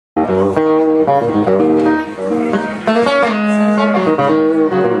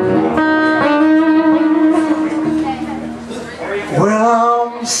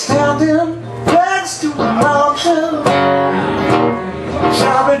Well, I'm standing next to a mountain,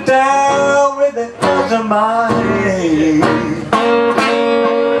 chopping down with the edge of my hand.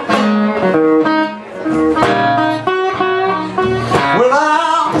 Well,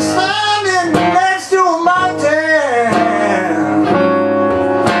 I'm standing next to a mountain,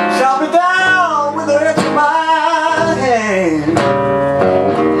 chopping down with the edge of my hand.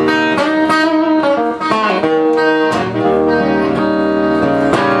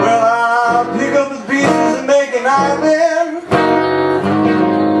 Island,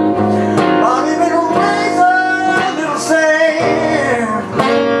 I'll even raise a little sand.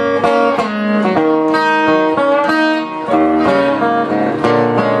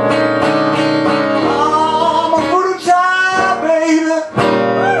 I'm a voodoo child, baby.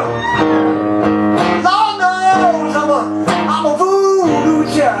 Lord knows I'm a voodoo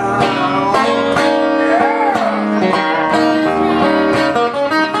child.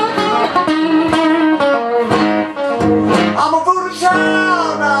 I'm a voodoo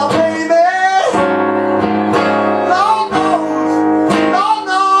child now, baby. Lord knows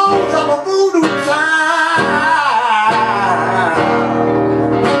I'm a voodoo child.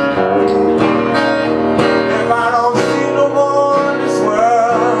 If I don't see no more in this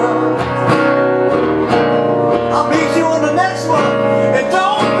world, I'll meet you on the next one. And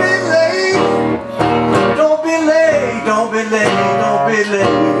don't be late, don't be late, don't be late, don't be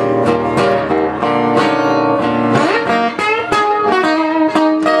late.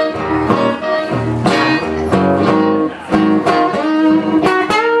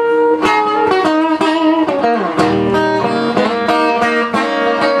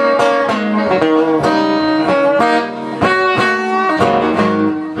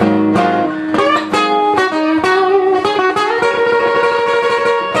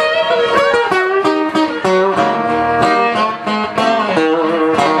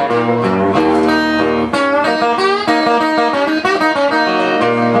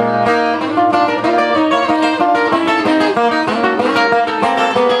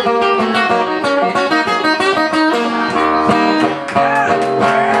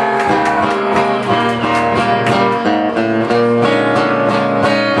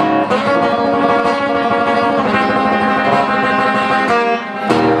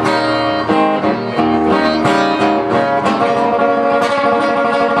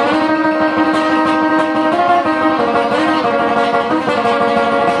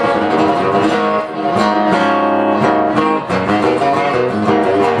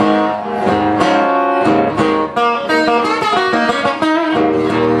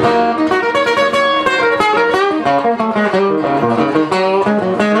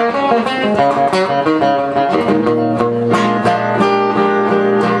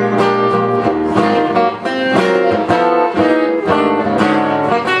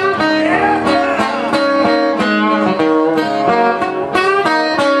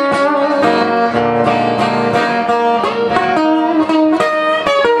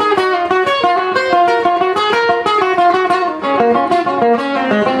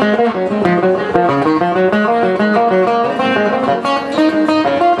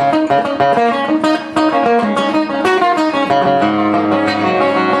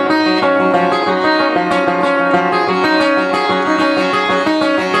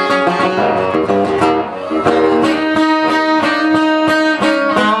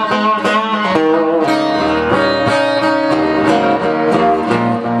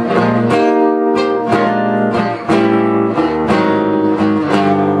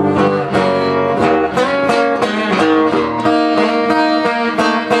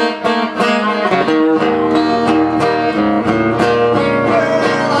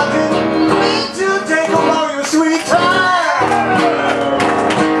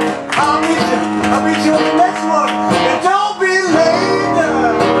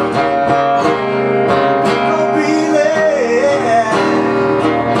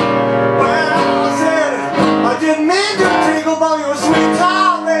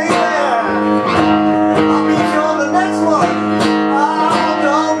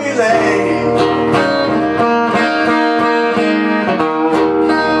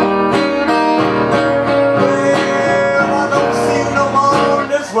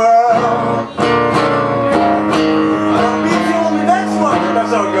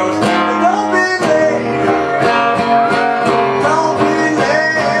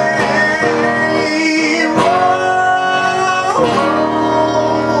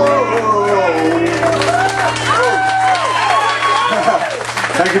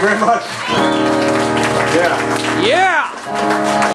 very much.